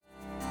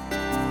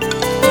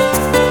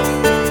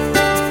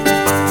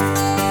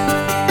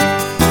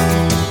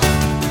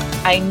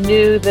I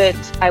knew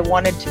that I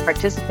wanted to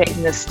participate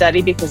in this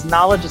study because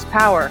knowledge is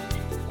power.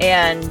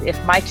 And if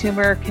my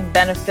tumor can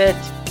benefit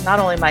not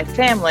only my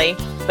family,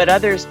 but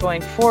others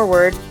going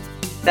forward,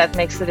 that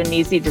makes it an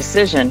easy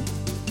decision.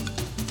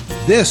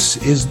 This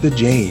is the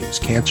James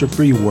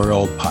Cancer-Free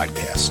World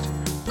podcast.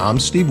 I'm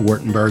Steve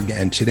Wartenberg,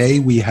 and today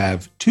we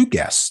have two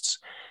guests,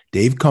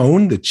 Dave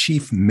Cohn, the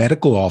Chief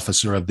Medical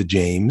Officer of the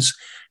James,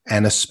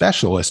 and a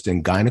specialist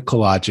in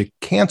gynecologic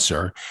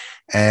cancer.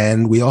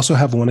 And we also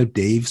have one of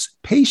Dave's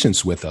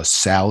patients with us,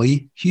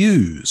 Sally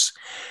Hughes.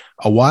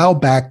 A while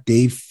back,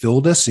 Dave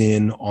filled us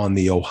in on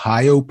the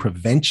Ohio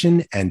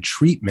Prevention and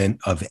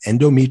Treatment of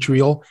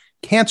Endometrial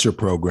Cancer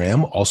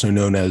Program, also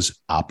known as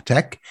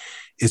OPTEC.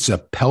 It's a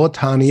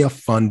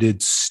Pelotonia-funded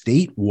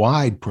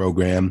statewide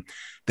program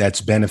that's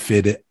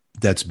benefited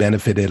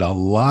a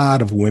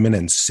lot of women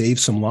and saved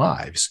some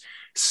lives.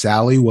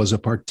 Sally was a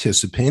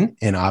participant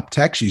in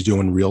OPTEC. She's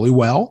doing really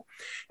well,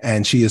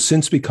 and she has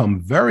since become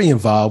very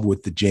involved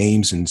with the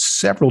James in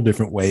several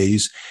different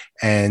ways,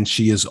 and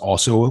she is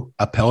also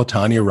a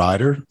Pelotonia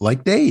rider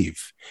like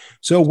Dave.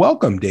 So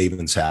welcome, Dave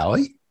and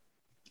Sally.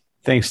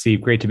 Thanks,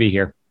 Steve. Great to be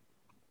here.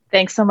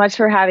 Thanks so much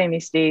for having me,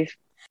 Steve.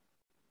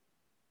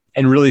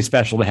 And really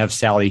special to have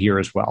Sally here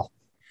as well.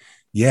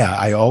 Yeah,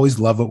 I always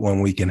love it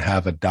when we can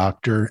have a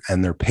doctor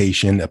and their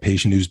patient, a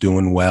patient who's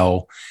doing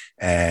well.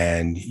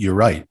 And you're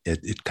right.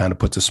 It kind of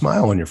puts a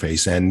smile on your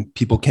face, and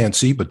people can't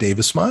see, but Dave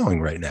is smiling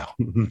right now.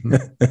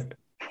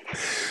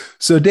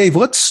 So Dave,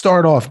 let's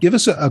start off. Give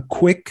us a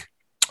quick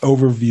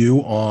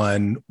overview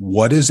on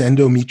what is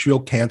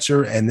endometrial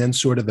cancer and then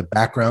sort of the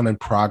background and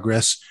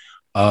progress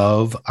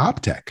of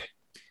OPTEC.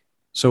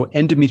 So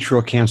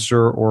endometrial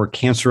cancer, or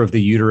cancer of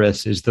the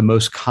uterus, is the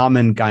most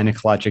common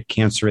gynecologic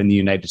cancer in the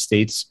United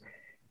States.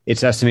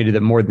 It's estimated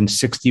that more than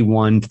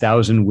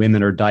 61,000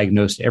 women are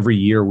diagnosed every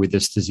year with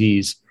this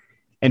disease.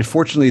 And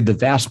fortunately, the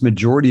vast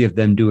majority of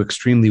them do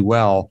extremely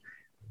well,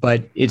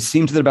 but it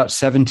seems that about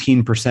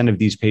 17% of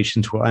these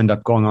patients will end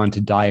up going on to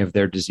die of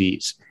their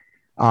disease.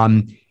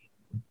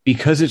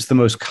 Because it's the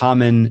most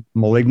common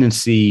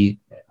malignancy,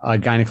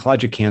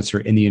 gynecologic cancer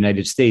in the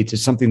United States,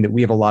 it's something that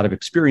we have a lot of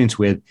experience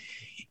with.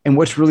 And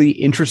what's really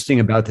interesting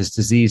about this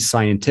disease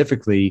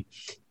scientifically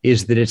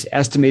is that it's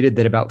estimated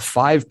that about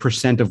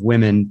 5% of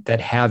women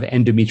that have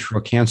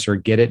endometrial cancer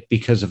get it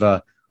because of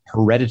a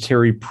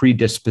hereditary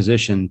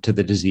predisposition to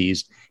the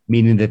disease,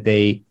 meaning that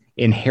they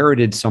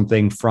inherited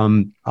something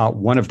from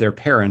one of their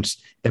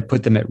parents that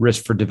put them at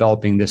risk for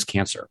developing this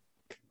cancer.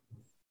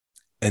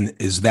 And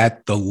is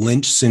that the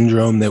Lynch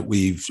syndrome that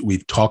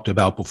we've talked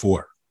about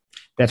before?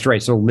 That's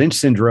right. So Lynch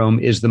syndrome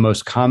is the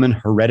most common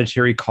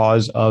hereditary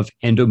cause of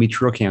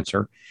endometrial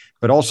cancer,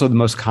 but also the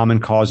most common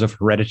cause of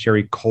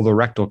hereditary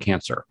colorectal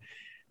cancer.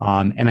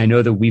 And I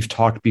know that we've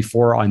talked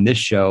before on this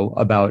show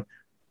about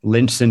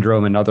Lynch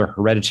syndrome and other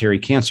hereditary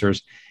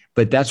cancers,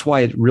 but that's why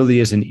it really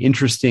is an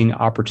interesting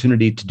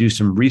opportunity to do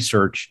some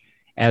research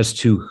as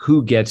to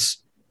who gets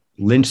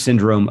Lynch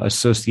syndrome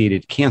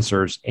associated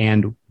cancers,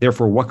 and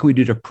therefore what can we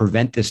do to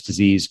prevent this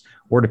disease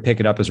or to pick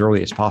it up as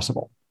early as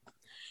possible.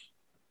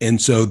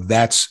 And so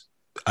that's,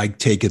 I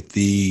take it,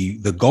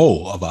 the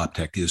goal of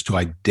OPTEC is to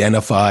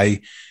identify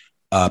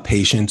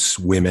patients,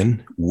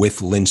 women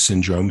with Lynch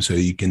syndrome, so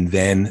you can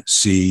then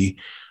see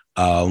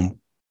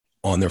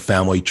on their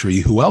family tree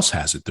who else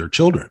has it, their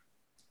children.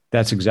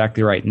 That's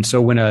exactly right. And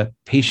so when a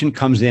patient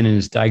comes in and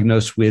is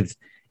diagnosed with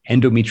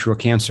endometrial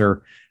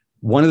cancer,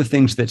 one of the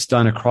things that's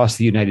done across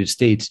the United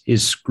States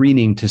is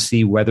screening to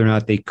see whether or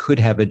not they could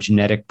have a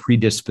genetic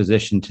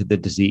predisposition to the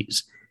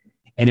disease.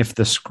 And if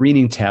the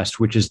screening test,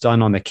 which is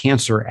done on the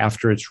cancer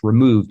after it's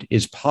removed,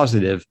 is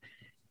positive,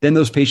 then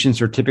those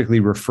patients are typically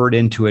referred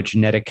into a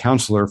genetic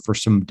counselor for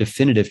some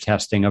definitive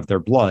testing of their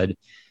blood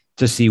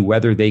to see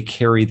whether they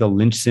carry the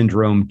Lynch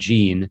syndrome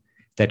gene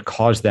that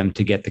caused them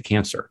to get the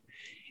cancer.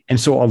 And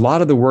so a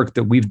lot of the work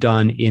that we've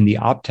done in the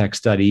OPTEC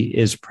study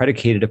is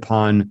predicated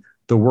upon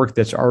the work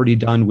that's already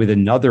done with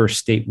another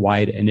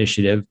statewide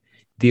initiative,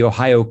 the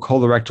Ohio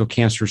Colorectal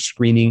Cancer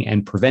Screening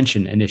and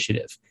Prevention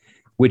Initiative,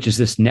 which is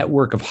this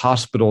network of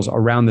hospitals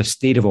around the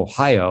state of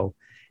Ohio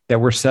that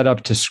were set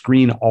up to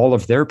screen all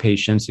of their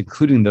patients,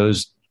 including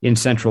those in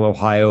Central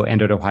Ohio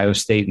and at Ohio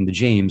State and the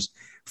James,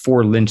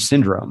 for Lynch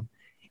syndrome.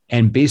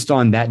 And based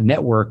on that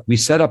network, we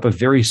set up a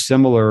very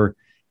similar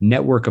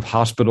network of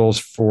hospitals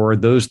for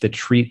those that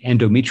treat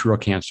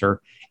endometrial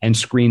cancer and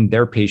screen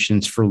their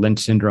patients for Lynch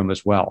syndrome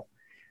as well.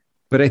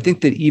 But I think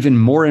that even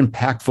more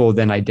impactful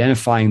than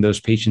identifying those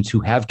patients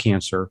who have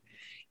cancer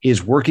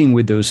is working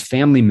with those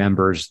family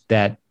members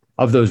that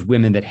of those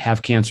women that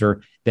have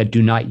cancer that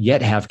do not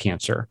yet have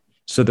cancer,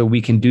 so that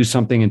we can do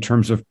something in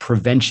terms of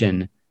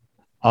prevention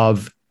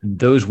of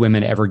those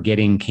women ever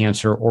getting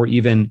cancer, or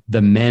even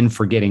the men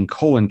for getting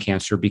colon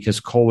cancer,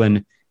 because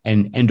colon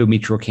and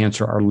endometrial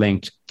cancer are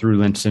linked through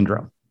Lynch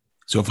syndrome.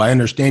 So if I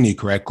understand you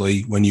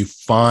correctly, when you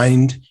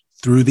find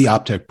through the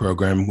OPTEC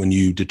program, when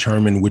you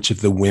determine which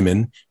of the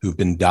women who've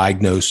been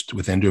diagnosed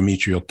with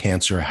endometrial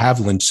cancer have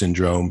Lynch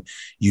syndrome,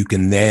 you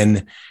can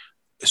then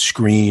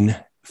screen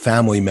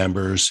family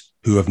members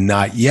who have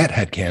not yet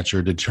had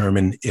cancer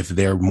determine if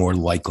they're more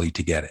likely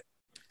to get it.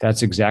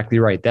 That's exactly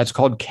right. That's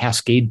called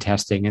cascade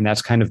testing. And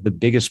that's kind of the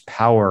biggest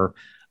power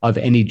of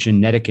any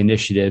genetic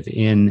initiative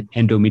in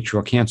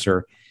endometrial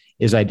cancer,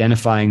 is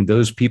identifying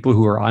those people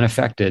who are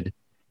unaffected,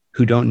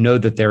 who don't know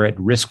that they're at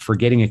risk for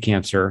getting a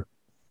cancer,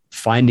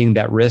 finding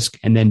that risk,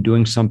 and then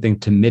doing something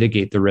to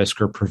mitigate the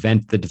risk or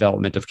prevent the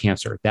development of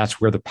cancer.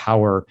 That's where the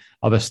power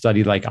of a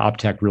study like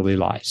OPTEC really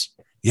lies.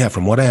 Yeah,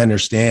 from what I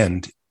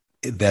understand,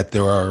 that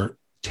there are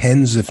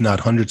tens, if not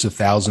hundreds of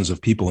thousands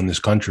of people in this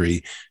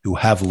country who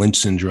have Lynch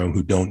syndrome,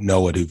 who don't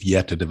know it, who've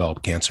yet to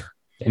develop cancer.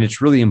 And it's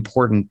really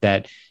important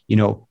that,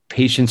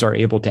 patients are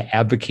able to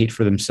advocate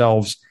for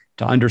themselves,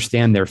 to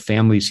understand their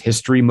family's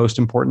history, most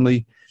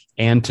importantly,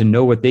 and to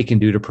know what they can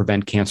do to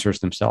prevent cancers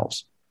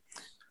themselves.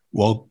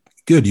 Well,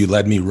 good. You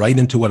led me right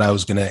into what I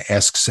was going to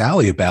ask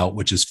Sally about,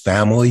 which is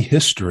family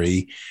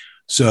history.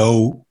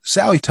 So,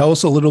 Sally, tell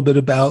us a little bit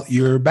about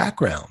your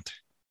background.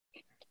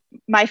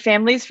 My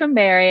family's from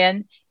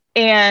Marion,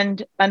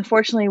 and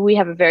unfortunately, we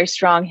have a very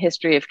strong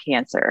history of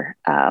cancer.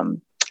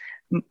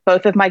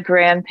 Both of my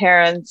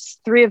grandparents,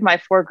 3 of my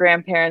 4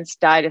 grandparents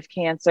died of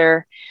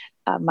cancer.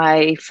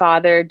 My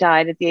father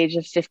died at the age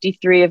of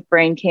 53 of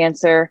brain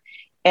cancer,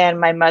 and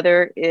my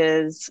mother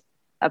is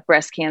a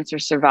breast cancer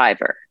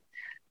survivor.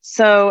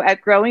 So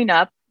at growing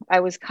up, I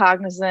was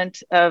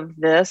cognizant of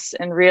this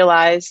and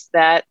realized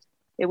that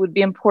it would be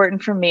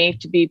important for me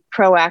to be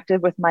proactive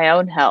with my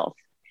own health.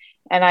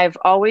 And I've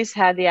always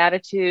had the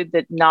attitude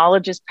that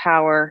knowledge is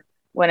power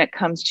when it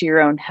comes to your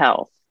own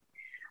health.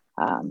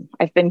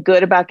 I've been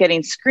good about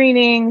getting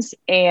screenings,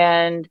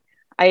 and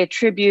I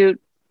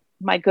attribute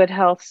my good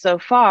health so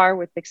far,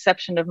 with the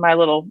exception of my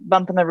little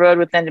bump in the road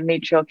with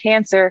endometrial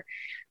cancer,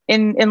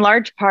 in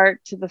large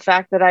part to the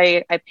fact that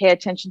I pay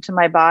attention to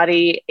my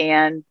body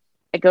and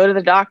I go to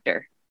the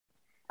doctor.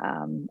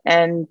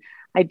 And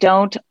I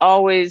don't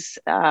always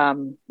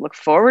look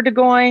forward to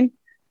going,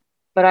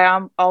 but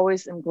I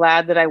always am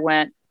glad that I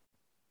went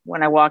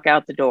when I walk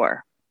out the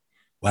door.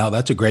 Wow,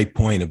 that's a great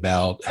point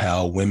about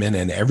how women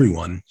and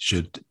everyone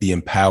should be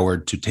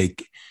empowered to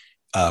take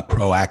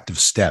proactive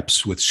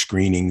steps with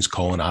screenings,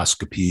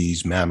 colonoscopies,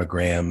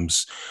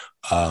 mammograms,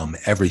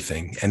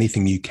 everything,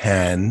 anything you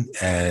can,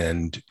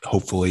 and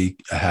hopefully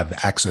have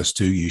access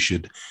to, you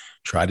should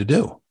try to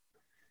do.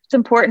 It's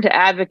important to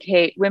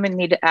advocate. Women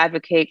need to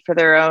advocate for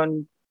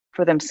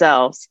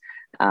themselves.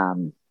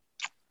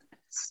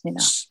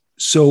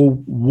 So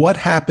what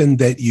happened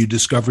that you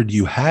discovered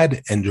you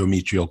had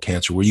endometrial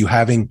cancer? Were you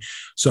having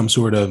some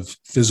sort of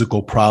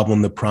physical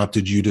problem that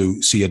prompted you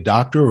to see a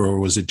doctor, or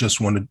was it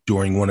just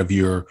during one of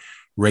your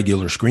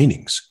regular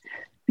screenings?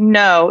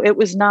 No, it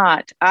was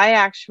not. I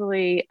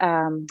actually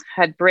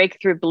had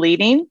breakthrough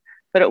bleeding,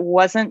 but it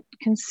wasn't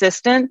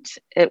consistent.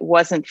 It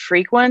wasn't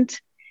frequent.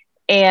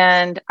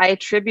 And I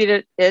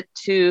attributed it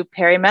to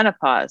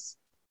perimenopause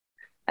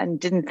and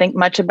didn't think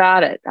much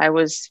about it. I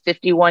was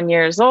 51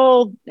 years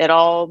old. It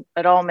all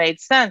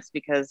made sense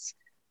because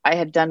I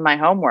had done my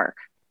homework.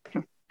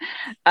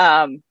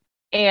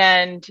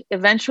 And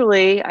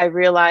eventually I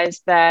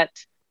realized that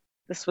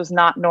this was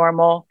not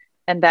normal,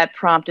 and that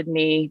prompted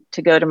me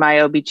to go to my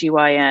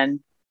OBGYN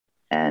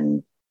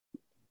and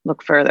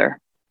look further.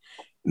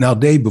 Now,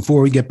 Dave,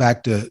 before we get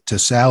back to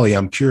Sally,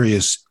 I'm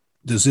curious,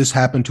 does this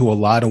happen to a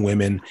lot of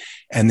women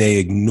and they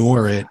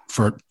ignore it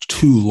for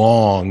too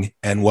long,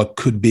 and what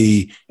could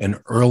be an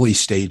early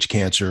stage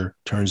cancer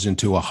turns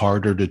into a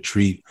harder to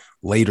treat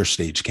later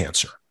stage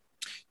cancer?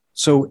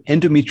 So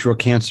endometrial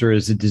cancer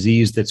is a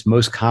disease that's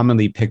most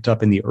commonly picked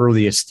up in the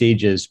earliest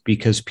stages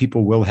because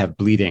people will have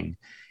bleeding.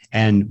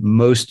 And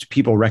most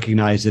people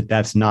recognize that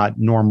that's not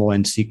normal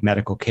and seek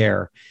medical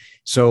care.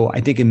 So I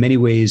think in many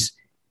ways,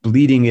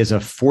 bleeding is a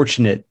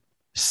fortunate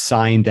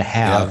sign to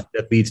have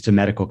that leads to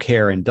medical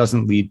care and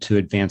doesn't lead to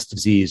advanced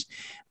disease.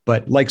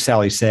 But like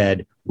Sally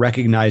said,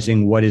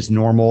 recognizing what is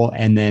normal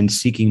and then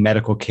seeking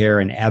medical care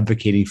and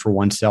advocating for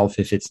oneself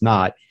if it's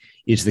not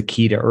is the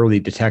key to early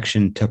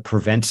detection to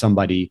prevent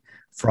somebody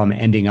from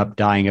ending up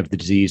dying of the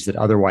disease that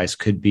otherwise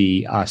could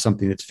be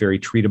something that's very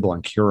treatable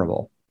and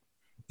curable.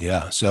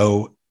 Yeah.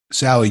 So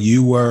Sally,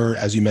 you were,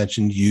 as you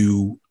mentioned,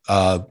 you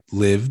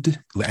lived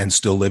and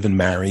still live in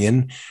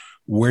Marion.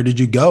 Where did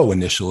you go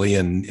initially,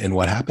 and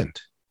what happened?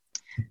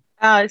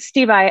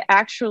 Steve, I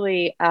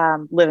actually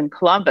live in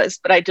Columbus,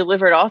 but I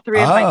delivered all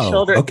 3 of my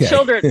children.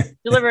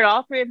 Delivered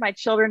all 3 of my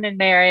children in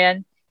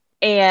Marion,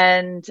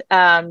 and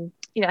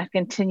I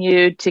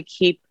continued to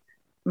keep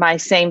my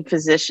same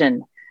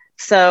physician.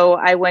 So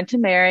I went to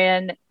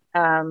Marion,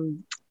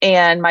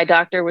 and my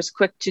doctor was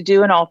quick to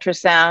do an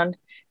ultrasound,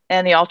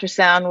 and the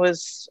ultrasound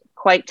was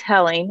quite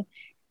telling.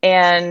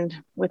 And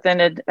within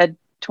a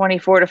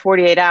 24 to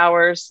 48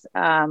 hours,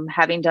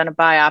 having done a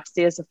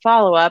biopsy as a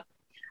follow-up,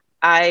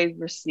 I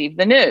received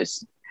the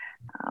news.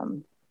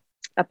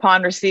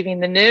 Upon receiving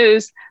the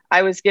news,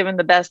 I was given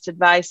the best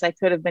advice I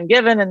could have been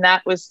given, and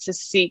that was to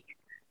seek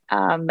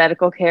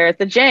medical care at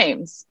the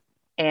James,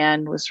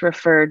 and was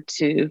referred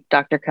to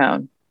Dr.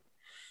 Cohn.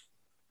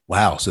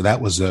 Wow. So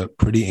that was a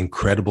pretty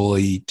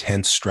incredibly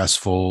tense,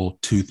 stressful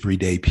 2-3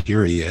 day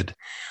period.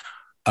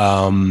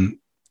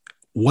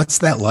 What's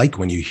that like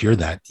when you hear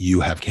that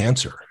you have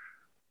cancer?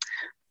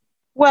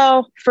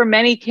 Well, for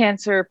many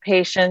cancer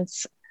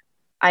patients,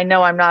 I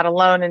know I'm not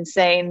alone in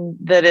saying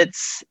that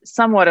it's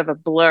somewhat of a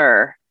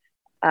blur.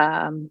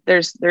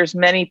 There's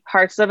many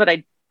parts of it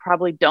I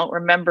probably don't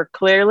remember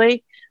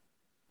clearly,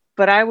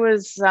 but I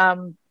was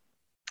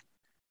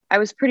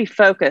pretty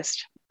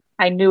focused.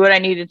 I knew what I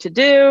needed to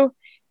do,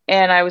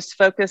 and I was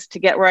focused to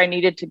get where I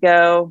needed to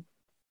go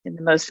in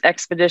the most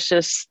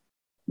expeditious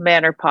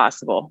manner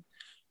possible.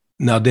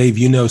 Now, Dave,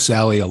 you know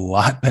Sally a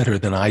lot better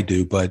than I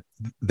do, but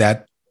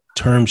that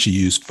term she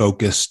used,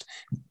 focused,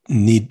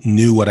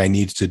 knew what I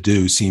needed to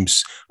do,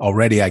 seems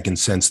already I can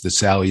sense that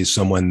Sally is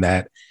someone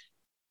that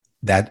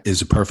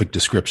is a perfect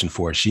description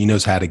for her. She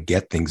knows how to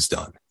get things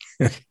done.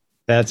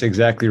 That's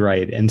exactly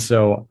right. And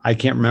so I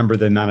can't remember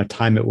the amount of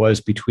time it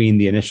was between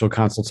the initial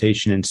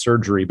consultation and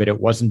surgery, but it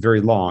wasn't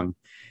very long.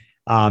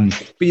 But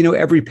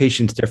every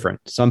patient's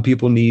different. Some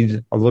people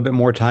need a little bit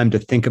more time to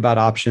think about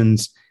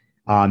options.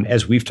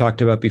 As we've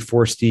talked about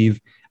before, Steve,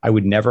 I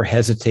would never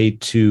hesitate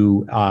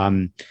to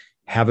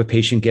have a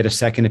patient get a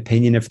second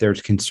opinion if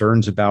there's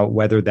concerns about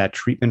whether that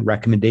treatment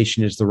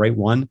recommendation is the right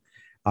one,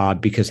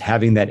 because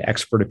having that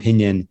expert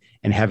opinion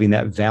and having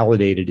that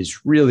validated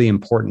is really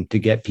important to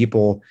get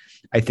people,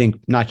 I think,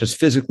 not just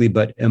physically,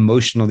 but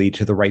emotionally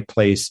to the right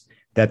place,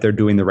 that they're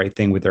doing the right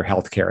thing with their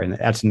healthcare. And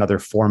that's another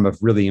form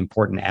of really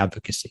important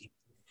advocacy.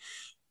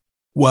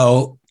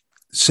 Well,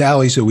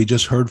 Sally, so we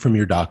just heard from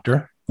your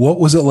doctor. What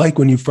was it like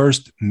when you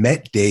first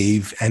met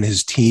Dave and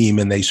his team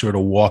and they sort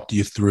of walked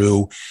you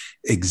through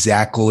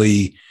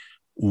exactly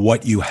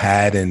what you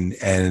had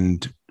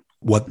and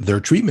what their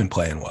treatment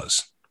plan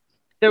was?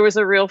 There was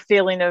a real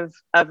feeling of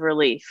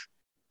relief.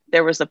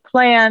 There was a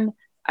plan.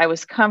 I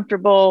was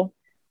comfortable.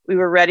 We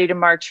were ready to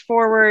march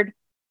forward.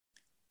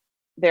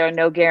 There are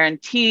no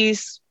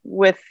guarantees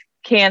with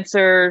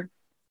cancer,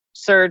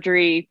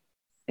 surgery,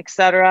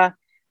 etc.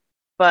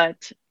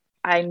 But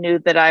I knew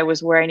that I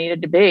was where I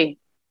needed to be.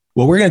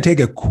 Well, we're going to take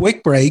a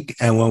quick break.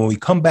 And when we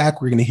come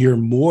back, we're going to hear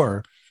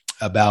more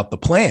about the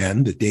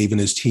plan that Dave and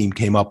his team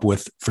came up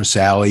with for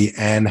Sally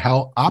and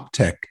how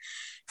OPTEC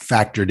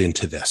factored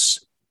into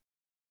this.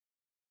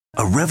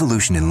 A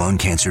revolution in lung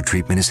cancer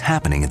treatment is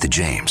happening at the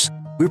James.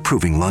 We're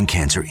proving lung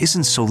cancer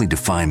isn't solely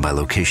defined by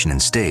location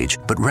and stage,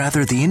 but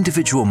rather the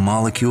individual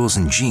molecules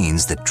and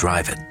genes that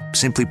drive it.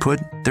 Simply put,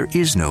 there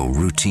is no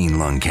routine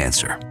lung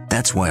cancer.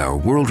 That's why our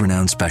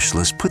world-renowned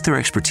specialists put their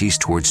expertise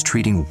towards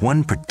treating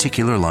one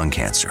particular lung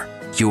cancer,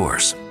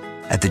 yours.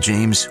 At the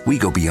James, we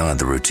go beyond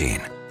the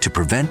routine to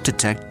prevent,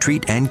 detect,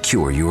 treat, and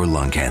cure your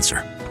lung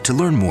cancer. To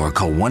learn more,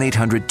 call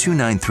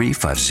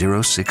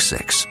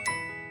 1-800-293-5066.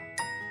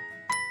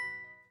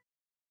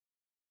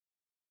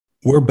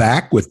 We're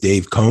back with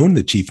Dave Cohn,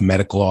 the Chief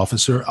Medical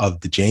Officer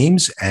of the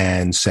James,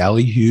 and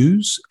Sally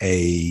Hughes,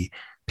 a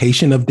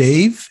patient of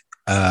Dave,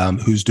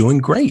 who's doing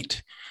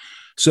great.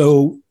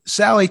 So,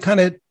 Sally,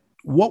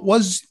 what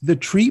was the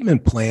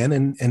treatment plan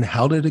and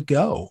how did it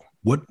go?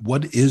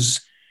 What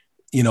is,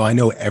 I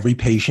know every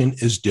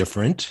patient is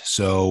different.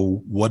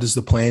 So what is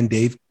the plan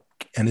Dave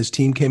and his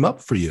team came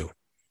up for you?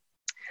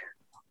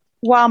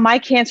 While my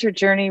cancer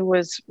journey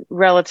was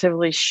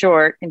relatively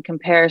short in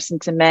comparison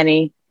to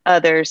many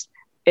others,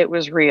 it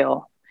was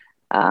real.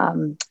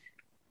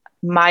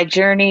 My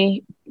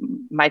journey,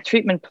 my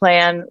treatment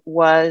plan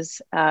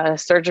was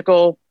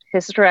surgical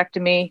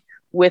hysterectomy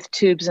with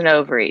tubes and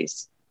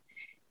ovaries.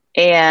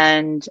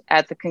 And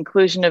at the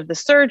conclusion of the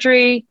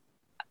surgery,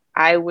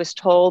 I was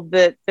told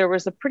that there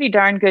was a pretty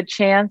darn good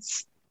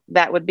chance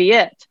that would be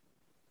it,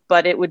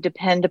 but it would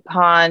depend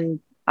upon,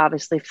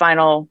 obviously,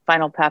 final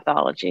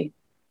pathology.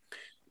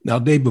 Now,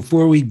 Dave,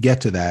 before we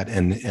get to that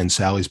and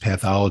Sally's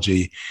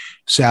pathology,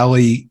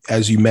 Sally,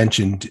 as you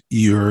mentioned,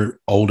 you're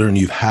older and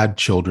you've had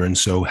children,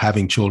 so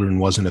having children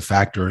wasn't a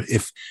factor.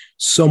 If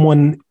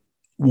someone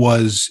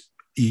was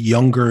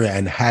younger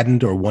and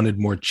hadn't or wanted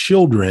more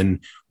children,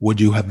 would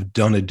you have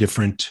done a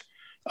different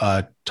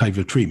type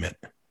of treatment?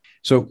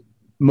 So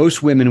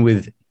most women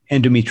with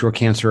endometrial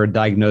cancer are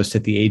diagnosed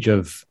at the age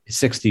of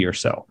 60 or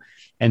so.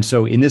 And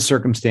so in this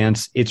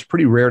circumstance, it's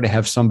pretty rare to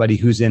have somebody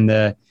who's in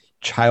the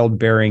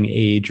childbearing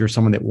age or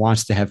someone that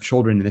wants to have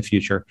children in the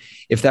future.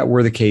 If that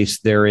were the case,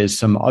 there is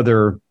some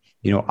other,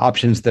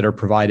 options that are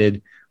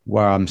provided.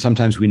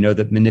 Sometimes we know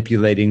that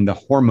manipulating the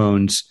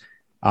hormones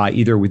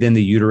either within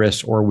the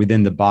uterus or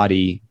within the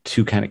body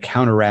to kind of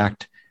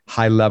counteract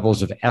high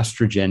levels of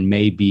estrogen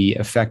may be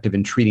effective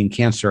in treating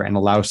cancer and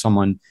allow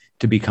someone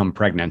to become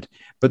pregnant.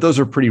 But those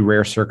are pretty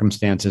rare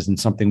circumstances and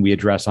something we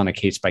address on a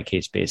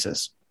case-by-case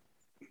basis.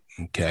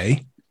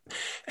 Okay.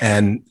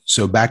 And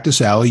so back to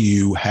Sally,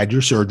 you had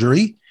your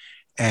surgery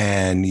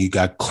and you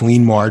got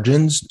clean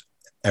margins.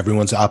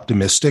 Everyone's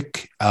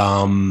optimistic.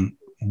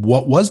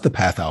 What was the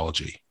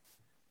pathology?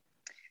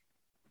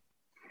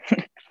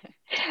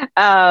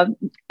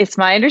 It's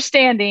my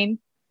understanding,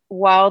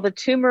 while the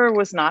tumor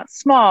was not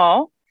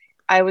small,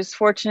 I was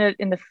fortunate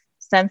in the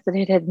sense that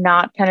it had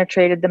not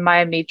penetrated the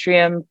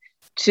myometrium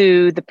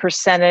to the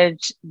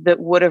percentage that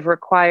would have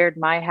required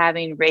my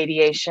having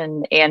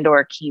radiation and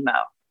or chemo.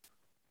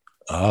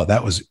 Oh,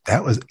 that was,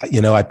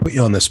 I put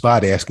you on the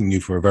spot asking you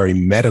for a very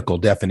medical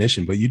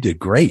definition, but you did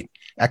great.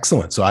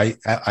 Excellent. So I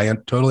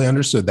totally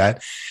understood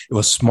that. It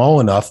was small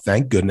enough,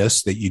 thank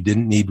goodness, that you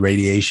didn't need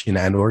radiation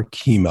and or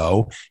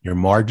chemo. Your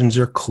margins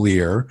are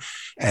clear,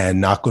 and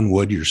knock on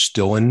wood, you're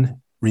still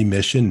in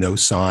remission, no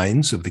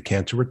signs of the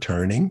cancer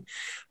returning.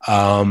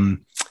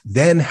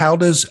 Then how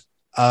does,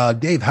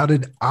 Dave, how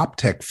did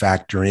OPTEC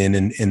factor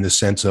in the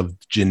sense of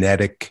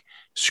genetic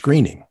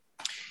screening?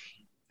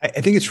 I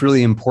think it's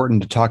really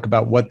important to talk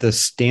about what the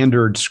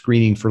standard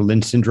screening for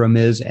Lynch syndrome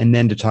is, and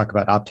then to talk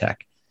about OPTEC.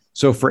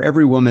 So for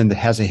every woman that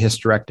has a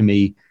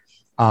hysterectomy,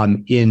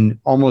 in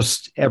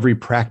almost every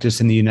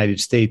practice in the United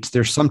States,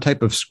 there's some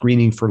type of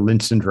screening for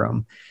Lynch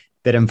syndrome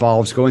that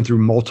involves going through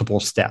multiple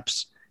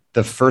steps.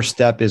 The first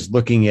step is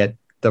looking at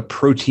the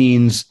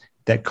proteins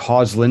that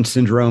cause Lynch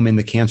syndrome in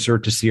the cancer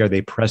to see are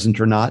they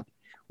present or not.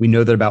 We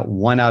know that about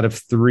 1 out of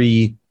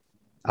 3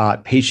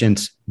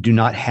 patients do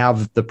not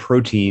have the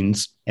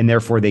proteins, and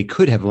therefore they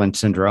could have Lynch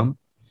syndrome.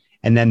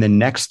 And then the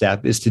next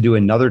step is to do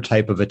another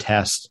type of a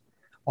test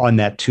on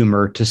that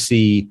tumor to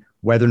see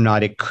whether or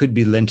not it could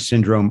be Lynch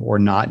syndrome or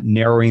not,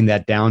 narrowing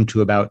that down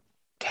to about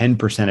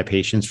 10% of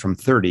patients from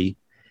 30.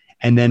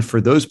 And then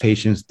for those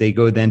patients, they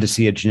go then to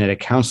see a genetic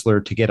counselor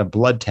to get a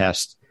blood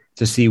test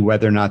to see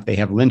whether or not they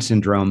have Lynch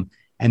syndrome.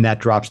 And that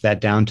drops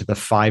that down to the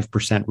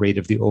 5% rate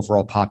of the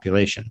overall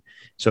population.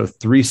 So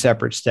 3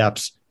 separate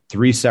steps,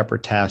 3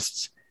 separate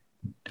tests,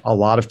 a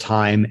lot of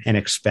time and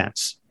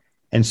expense.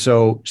 And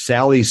so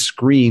Sally's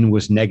screen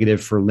was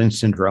negative for Lynch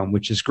syndrome,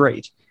 which is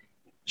great.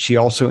 She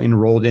also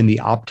enrolled in the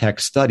OPTEC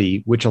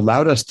study, which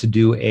allowed us to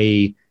do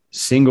a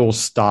single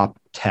stop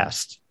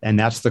test. And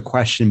that's the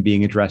question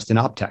being addressed in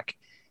OPTEC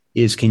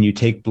is, can you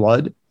take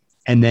blood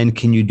and then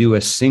can you do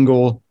a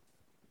single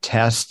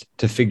test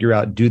to figure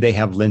out, do they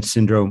have Lynch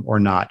syndrome or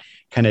not?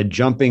 Kind of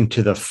jumping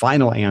to the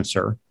final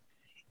answer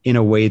in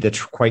a way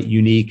that's quite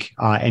unique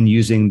and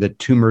using the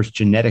tumor's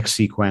genetic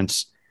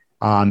sequence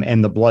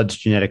and the blood's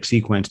genetic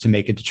sequence to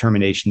make a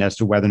determination as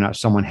to whether or not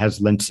someone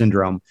has Lynch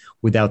syndrome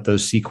without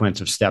those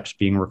sequence of steps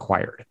being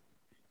required.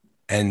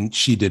 And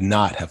she did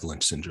not have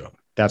Lynch syndrome.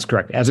 That's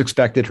correct. As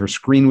expected, her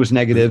screen was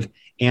negative,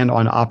 and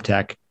on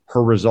OPTEC,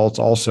 her results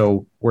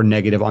also were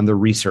negative on the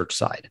research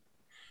side.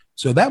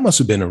 So that must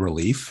have been a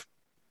relief.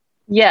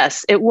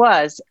 Yes, it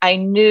was. I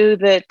knew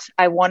that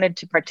I wanted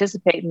to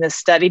participate in this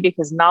study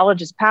because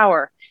knowledge is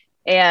power.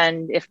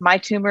 And if my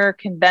tumor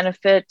can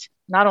benefit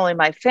not only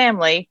my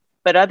family,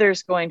 but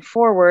others going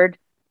forward,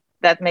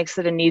 that makes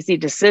it an easy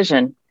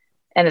decision.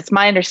 And it's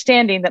my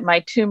understanding that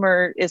my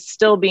tumor is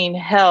still being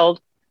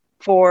held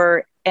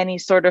for any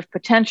sort of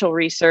potential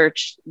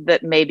research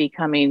that may be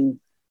coming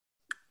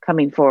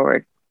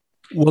forward.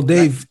 Well,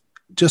 Dave,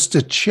 just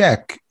to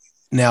check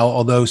now,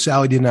 although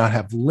Sally did not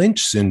have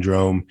Lynch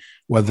syndrome,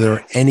 were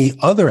there any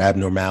other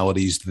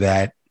abnormalities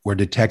that were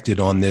detected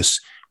on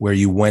this where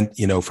you went,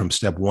 from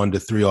step 1 to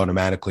 3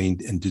 automatically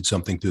and did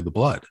something through the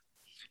blood?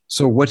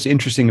 So what's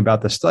interesting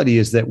about the study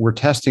is that we're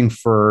testing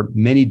for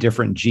many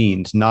different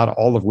genes, not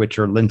all of which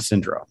are Lynch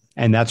syndrome.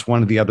 And that's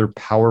one of the other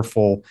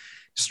powerful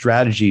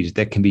strategies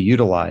that can be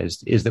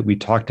utilized is that we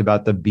talked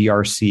about the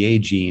BRCA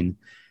gene,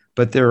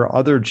 but there are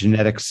other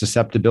genetic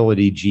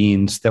susceptibility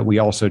genes that we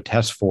also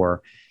test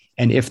for.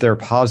 And if they're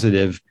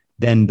positive,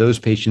 then those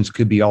patients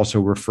could be also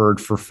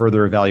referred for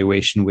further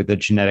evaluation with a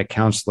genetic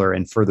counselor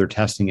and further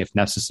testing if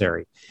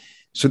necessary.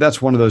 So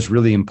that's one of those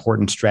really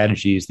important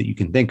strategies that you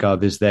can think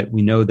of, is that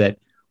we know that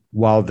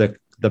while the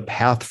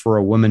path for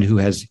a woman who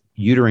has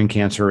uterine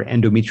cancer,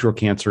 endometrial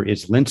cancer,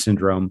 is Lynch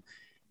syndrome,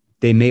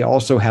 they may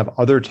also have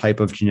other type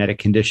of genetic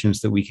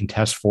conditions that we can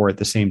test for at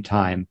the same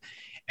time.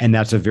 And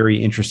that's a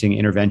very interesting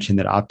intervention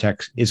that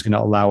OPTEC is going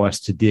to allow us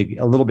to dig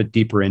a little bit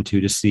deeper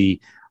into to see,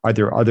 are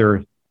there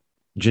other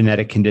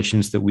genetic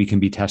conditions that we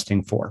can be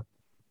testing for?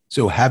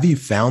 So have you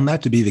found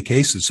that to be the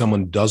case, that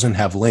someone doesn't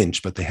have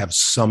Lynch, but they have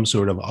some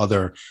sort of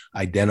other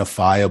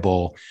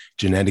identifiable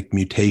genetic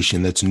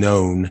mutation that's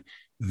known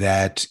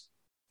that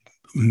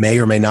may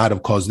or may not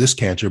have caused this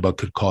cancer, but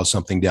could cause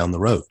something down the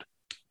road?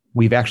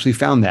 We've actually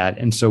found that.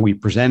 And so we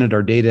presented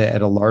our data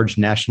at a large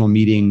national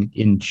meeting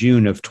in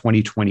June of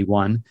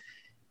 2021,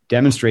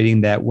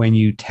 demonstrating that when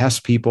you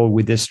test people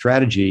with this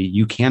strategy,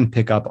 you can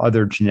pick up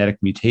other genetic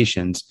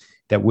mutations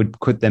that would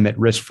put them at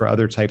risk for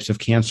other types of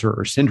cancer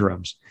or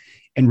syndromes.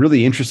 And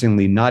really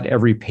interestingly, not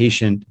every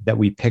patient that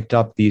we picked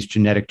up these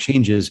genetic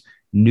changes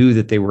knew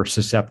that they were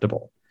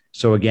susceptible.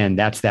 So again,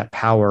 that's that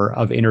power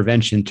of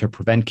intervention to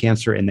prevent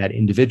cancer in that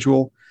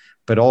individual,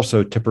 but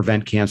also to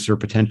prevent cancer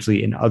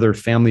potentially in other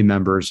family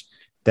members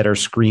that are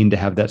screened to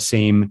have that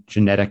same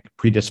genetic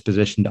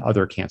predisposition to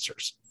other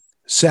cancers.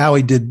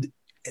 Sally, did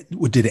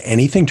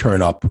anything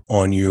turn up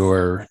on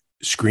your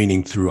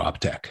screening through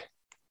OPTEC?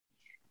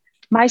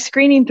 My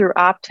screening through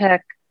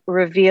OPTEC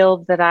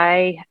revealed that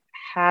I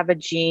have a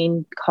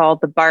gene called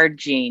the BARD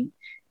gene.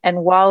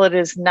 And while it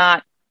is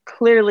not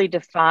clearly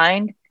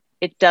defined,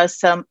 it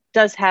does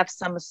have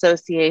some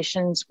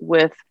associations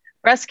with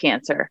breast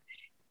cancer.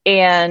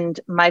 And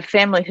my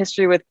family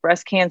history with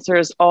breast cancer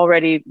is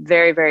already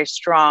very, very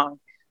strong.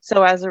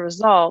 So as a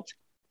result,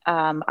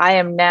 I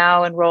am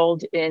now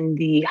enrolled in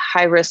the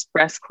high-risk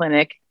breast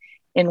clinic,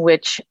 in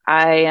which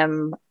I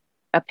am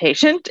a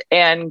patient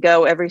and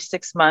go every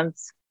 6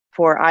 months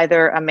for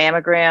either a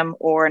mammogram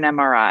or an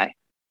MRI.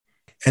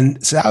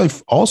 And Sally,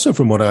 also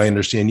from what I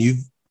understand,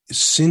 you've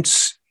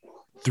since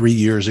 3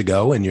 years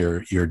ago and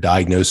your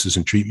diagnosis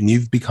and treatment,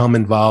 you've become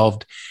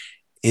involved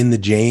in the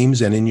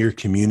James and in your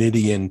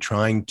community and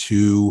trying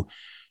to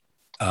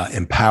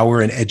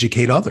empower and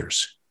educate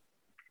others.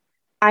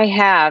 I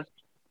have.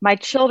 My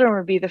children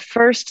would be the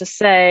first to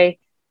say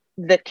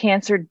that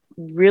cancer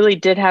really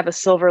did have a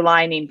silver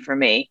lining for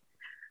me.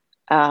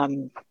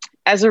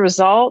 As a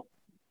result,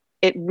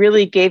 it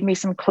really gave me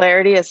some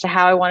clarity as to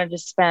how I wanted to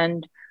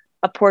spend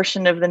a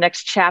portion of the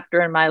next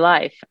chapter in my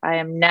life. I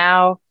am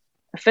now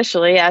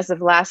officially, as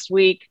of last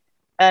week,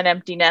 an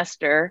empty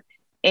nester,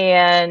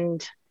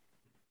 and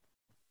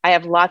I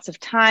have lots of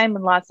time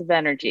and lots of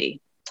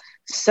energy.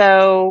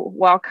 So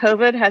while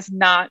COVID has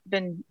not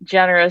been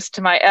generous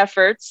to my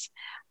efforts,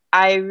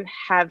 I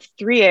have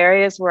 3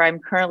 areas where I'm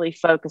currently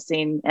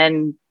focusing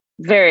and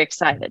very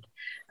excited.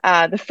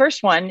 The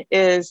first one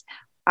is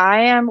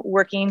I am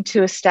working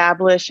to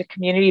establish a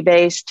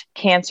community-based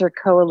cancer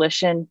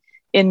coalition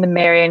in the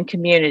Marion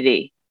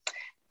community.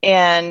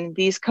 And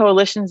these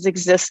coalitions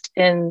exist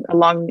in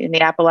the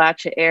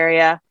Appalachia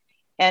area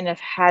and have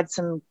had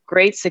some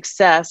great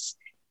success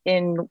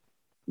in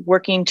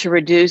working to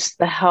reduce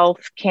the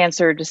health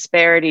cancer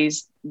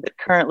disparities that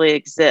currently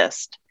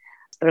exist.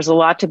 There's a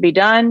lot to be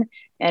done,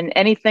 and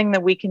anything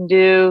that we can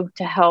do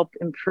to help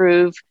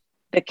improve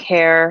the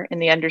care in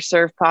the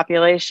underserved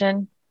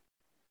population,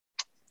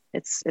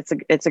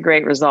 it's a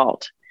great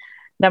result.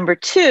 Number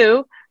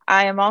 2,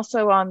 I am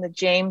also on the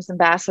James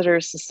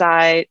Ambassadors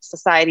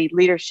Society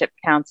Leadership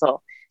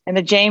Council. And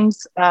the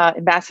James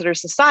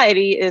Ambassadors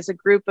Society is a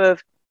group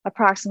of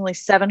approximately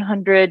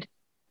 700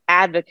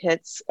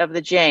 advocates of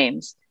the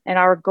James. And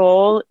our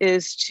goal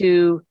is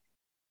to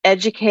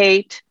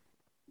educate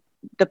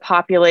the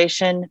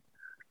population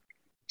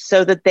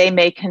so that they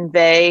may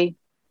convey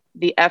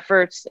the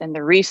efforts and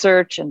the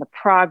research and the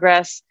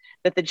progress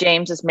that the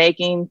James is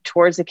making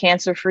towards a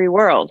cancer-free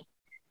world.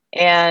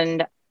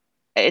 And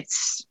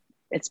it's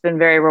been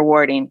very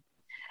rewarding.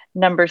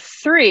 Number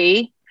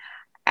 3,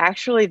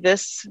 actually,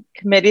 this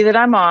committee that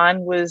I'm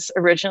on was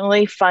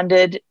originally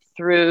funded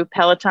through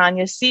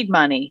Pelotonia seed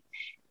money.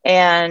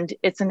 And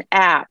it's an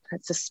app.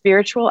 It's a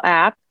spiritual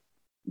app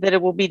that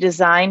it will be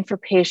designed for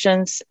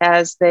patients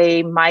as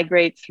they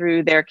migrate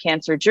through their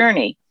cancer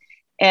journey.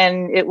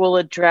 And it will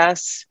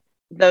address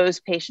those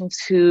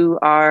patients who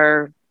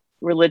are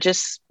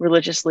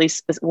religiously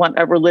want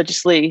a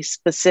religiously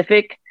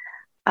specific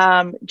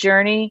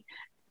journey.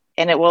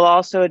 And it will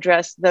also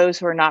address those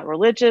who are not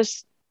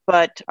religious,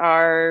 but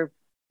are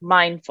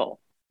mindful.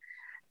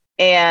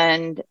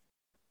 And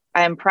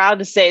I am proud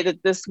to say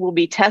that this will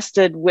be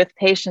tested with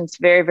patients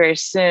very, very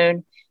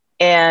soon.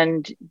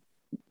 And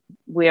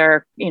we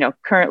are,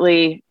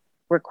 currently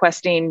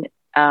requesting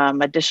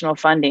additional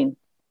funding.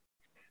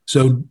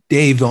 So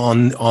Dave,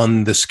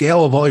 on the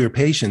scale of all your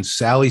patients,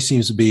 Sally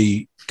seems to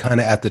be kind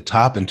of at the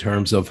top in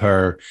terms of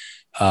her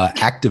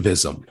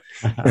activism.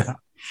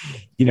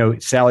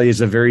 Sally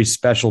is a very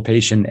special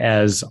patient,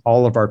 as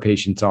all of our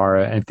patients are.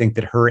 And I think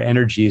that her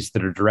energies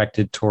that are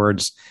directed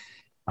towards,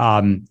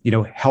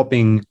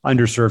 helping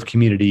underserved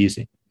communities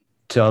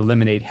to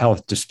eliminate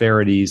health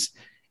disparities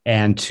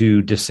and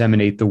to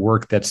disseminate the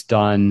work that's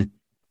done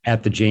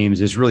at the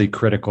James is really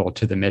critical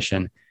to the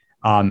mission.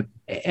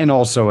 And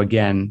also,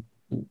 again,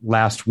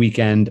 last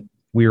weekend,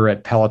 we were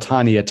at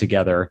Pelotonia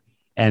together,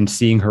 and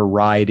seeing her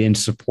ride in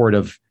support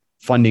of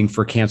funding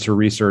for cancer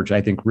research,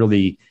 I think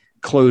really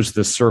close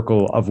the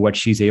circle of what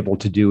she's able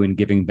to do in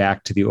giving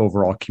back to the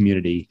overall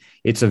community.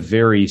 It's a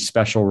very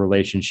special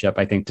relationship,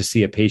 I think, to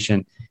see a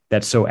patient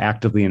that's so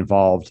actively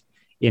involved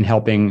in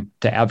helping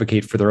to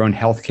advocate for their own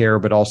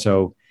healthcare, but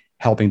also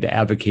helping to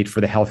advocate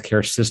for the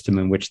healthcare system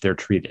in which they're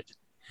treated.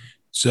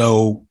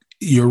 So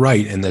you're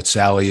right, and that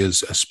Sally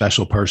is a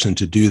special person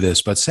to do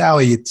this. But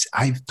Sally,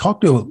 I've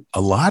talked to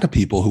a lot of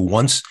people who,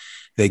 once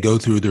they go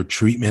through their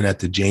treatment at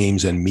the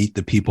James and meet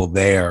the people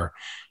there,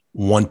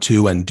 want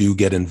to and do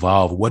get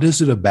involved. What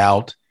is it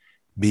about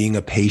being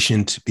a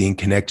patient, being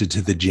connected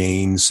to the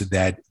James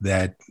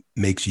that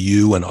makes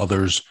you and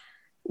others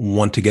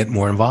want to get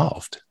more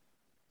involved?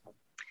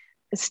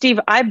 Steve,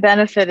 I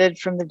benefited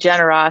from the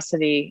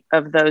generosity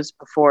of those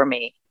before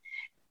me,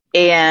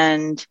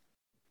 and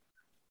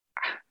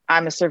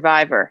I'm a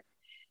survivor.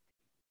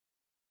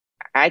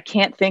 I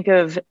can't think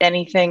of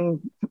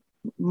anything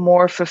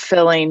more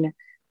fulfilling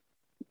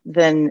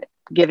than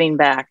giving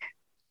back.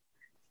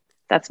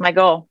 That's my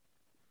goal.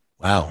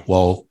 Wow.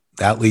 Well,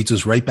 that leads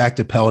us right back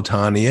to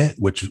Pelotonia,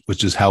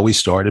 which is how we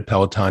started.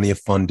 Pelotonia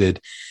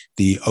funded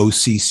the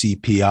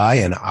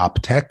OCCCI and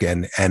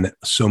OPTEC and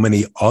so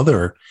many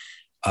other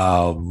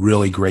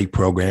really great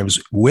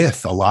programs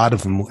with a lot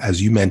of them,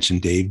 as you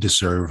mentioned, Dave, to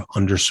serve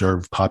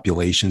underserved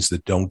populations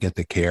that don't get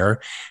the care.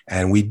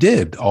 And we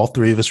did. All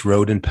three of us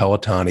rode in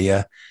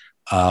Pelotonia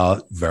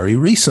very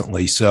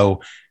recently.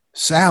 So,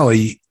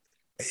 Sally,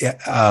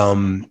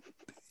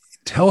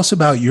 tell us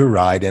about your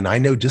ride. And I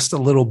know just a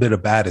little bit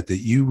about it, that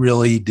you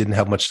really didn't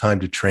have much time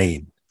to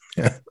train.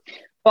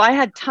 Well, I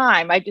had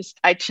time.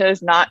 I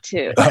chose not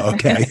to. Oh,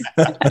 okay.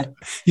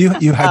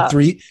 You had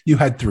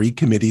three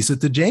committees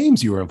at the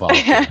James you were involved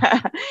in.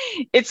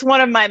 It's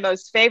one of my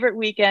most favorite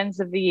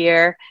weekends of the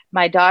year.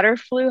 My daughter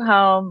flew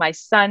home, my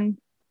son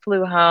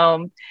flew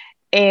home,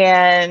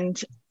 and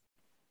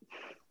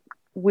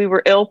we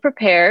were ill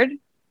prepared.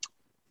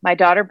 My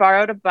daughter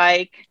borrowed a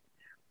bike.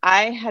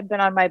 I had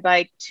been on my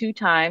bike 2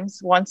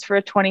 times, once for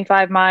a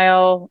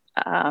 25-mile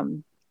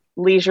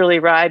leisurely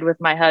ride with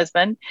my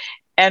husband,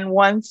 and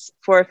once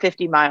for a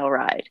 50-mile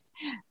ride.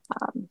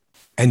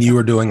 And you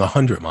were doing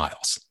 100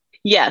 miles.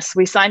 Yes,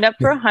 we signed up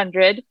for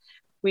 100.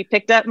 We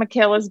picked up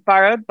Michaela's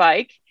borrowed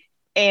bike,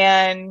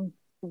 and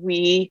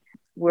we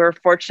were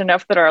fortunate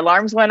enough that our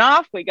alarms went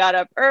off. We got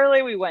up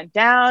early, we went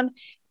down,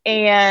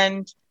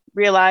 and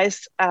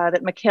realized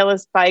that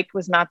Michaela's bike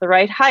was not the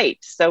right height.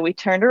 So we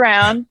turned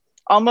around,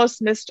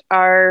 almost missed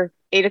our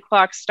 8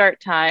 o'clock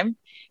start time,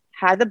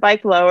 had the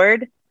bike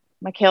lowered.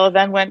 Michaela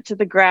then went to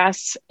the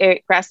grassy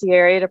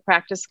area to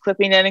practice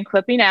clipping in and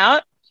clipping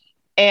out.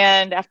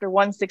 And after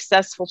one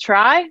successful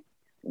try,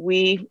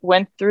 we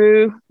went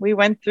through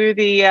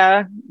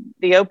the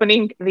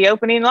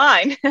opening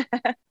line.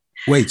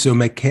 Wait, so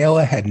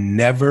Michaela had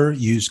never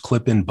used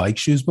clip-in bike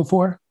shoes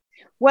before?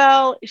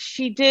 Well,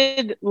 she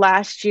did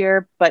last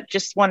year, but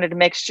just wanted to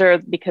make sure,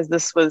 because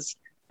this was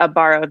a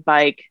borrowed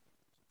bike,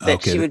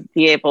 that she would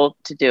be able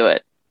to do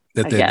it.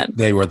 That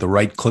they were the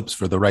right clips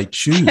for the right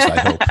shoes, I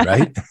hope,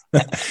 right?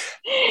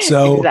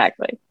 So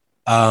exactly.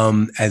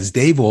 As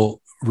Dave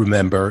will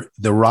remember,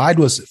 the ride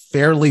was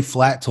fairly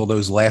flat till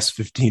those last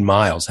 15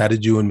 miles. How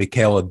did you and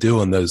Michaela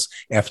do on those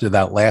after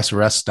that last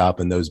rest stop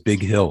in those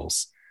big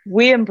hills?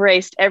 We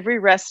embraced every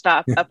rest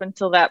stop up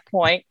until that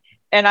point,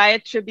 and I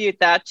attribute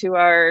that to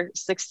our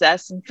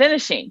success in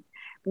finishing.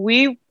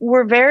 We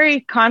were very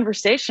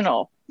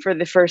conversational for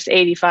the first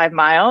 85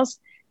 miles,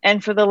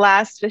 and for the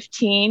last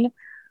 15,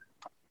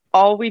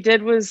 all we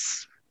did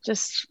was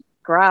just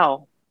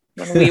growl.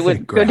 When we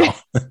would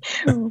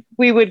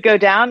we would go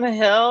down the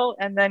hill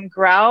and then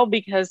growl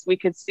because we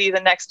could see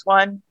the next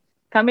one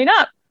coming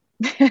up.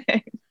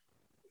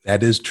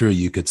 That is true.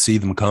 You could see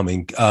them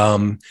coming.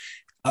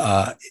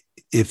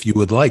 If you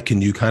would like,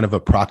 can you kind of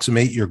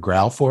approximate your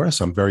growl for us?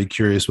 I'm very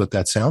curious what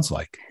that sounds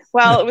like.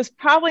 Well, it was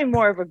probably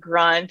more of a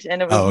grunt,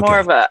 and it was more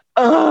of a,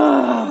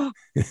 oh,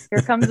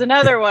 here comes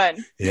another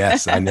one.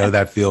 Yes, I know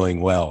that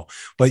feeling well.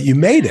 But you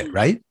made it,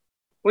 right?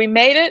 We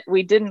made it.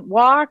 We didn't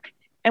walk,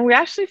 and we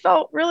actually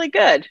felt really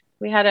good.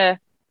 We had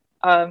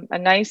a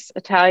nice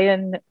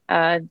Italian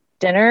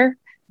dinner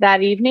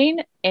that evening,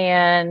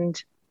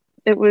 and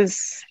it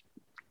was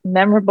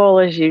memorable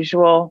as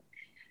usual.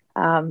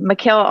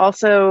 Michaela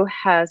also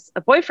has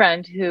a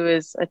boyfriend who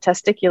is a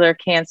testicular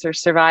cancer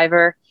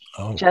survivor,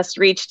 just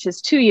reached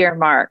his 2-year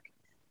mark.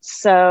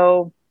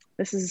 So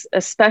this is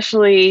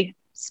especially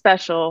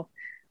special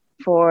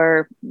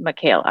for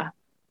Michaela.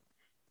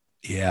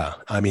 Yeah,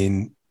 I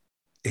mean,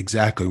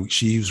 exactly.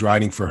 She was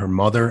riding for her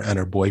mother and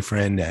her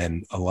boyfriend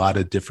and a lot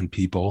of different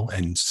people.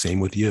 And same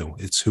with you.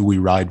 It's who we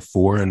ride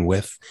for and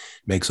with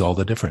makes all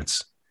the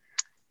difference.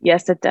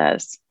 Yes, it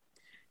does.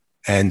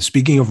 And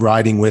speaking of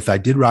riding with, I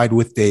did ride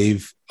with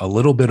Dave a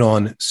little bit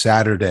on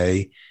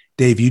Saturday.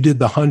 Dave, you did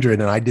the 100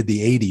 and I did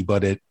the 80,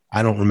 but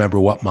I don't remember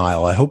what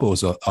mile. I hope it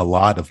was a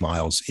lot of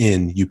miles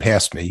in. You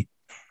passed me.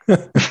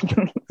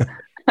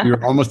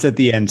 You're almost at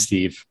the end,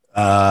 Steve.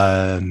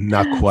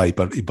 Not quite,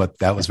 but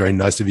that was very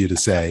nice of you to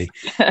say.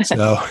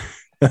 So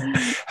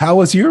how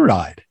was your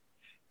ride?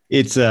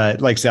 It's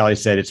like Sally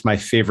said, it's my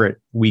favorite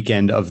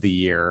weekend of the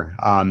year.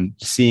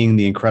 Seeing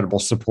the incredible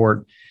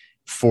support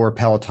for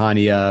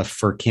Pelotonia,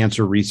 for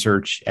cancer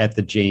research at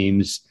the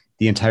James,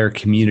 the entire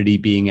community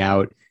being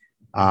out.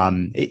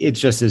 It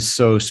just is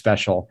so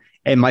special.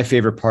 And my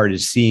favorite part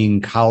is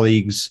seeing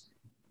colleagues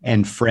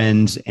and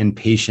friends and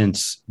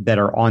patients that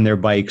are on their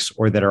bikes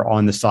or that are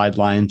on the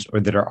sidelines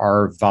or that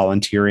are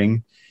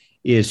volunteering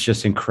is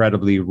just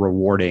incredibly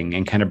rewarding.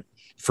 And kind of,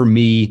 for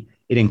me,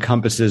 it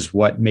encompasses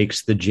what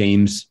makes the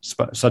James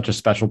such a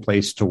special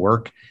place to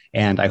work.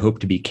 And I hope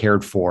to be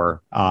cared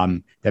for,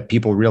 that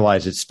people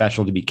realize it's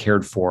special to be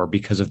cared for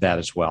because of that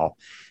as well.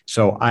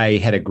 So I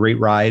had a great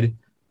ride.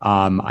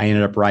 I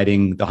ended up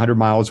riding the 100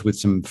 miles with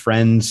some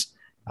friends,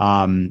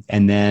 and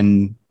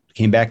then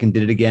came back and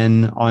did it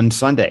again on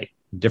Sunday.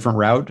 Different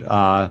route,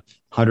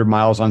 100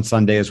 miles on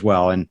Sunday as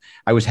well. And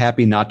I was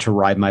happy not to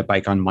ride my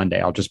bike on Monday.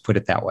 I'll just put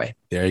it that way.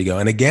 There you go.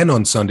 And again,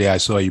 on Sunday, I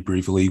saw you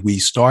briefly. We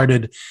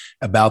started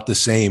about the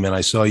same, and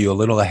I saw you a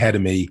little ahead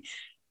of me.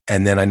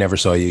 And then I never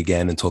saw you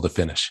again until the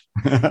finish.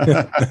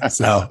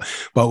 So,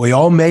 but we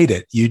all made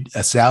it.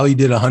 Sally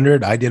did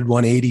 100. I did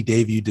 180.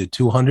 Dave, you did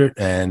 200.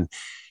 And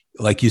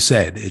like you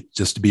said,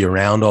 just to be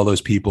around all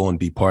those people and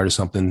be part of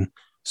something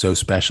so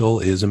special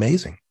is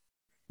amazing.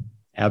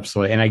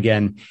 Absolutely. And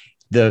again,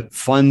 the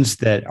funds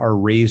that are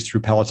raised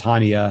through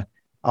Pelotonia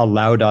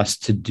allowed us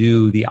to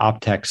do the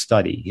OPTEC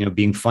study,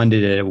 being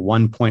funded at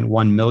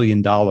 $1.1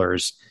 million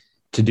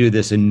to do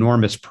this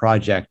enormous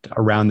project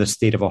around the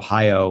state of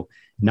Ohio,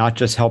 not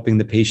just helping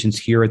the patients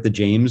here at the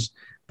James,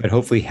 but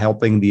hopefully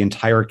helping the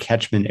entire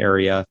catchment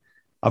area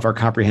of our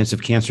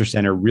comprehensive cancer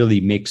center.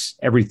 Really makes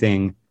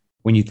everything,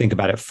 when you think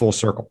about it, full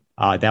circle.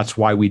 That's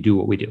why we do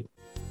what we do.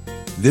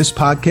 This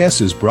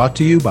podcast is brought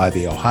to you by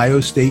the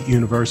Ohio State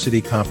University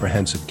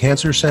Comprehensive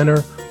Cancer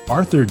Center,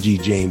 Arthur G.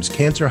 James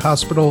Cancer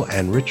Hospital,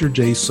 and Richard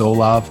J.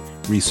 Solove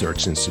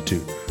Research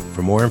Institute.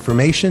 For more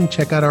information,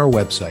 check out our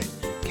website,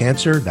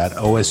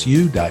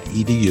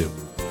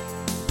 cancer.osu.edu.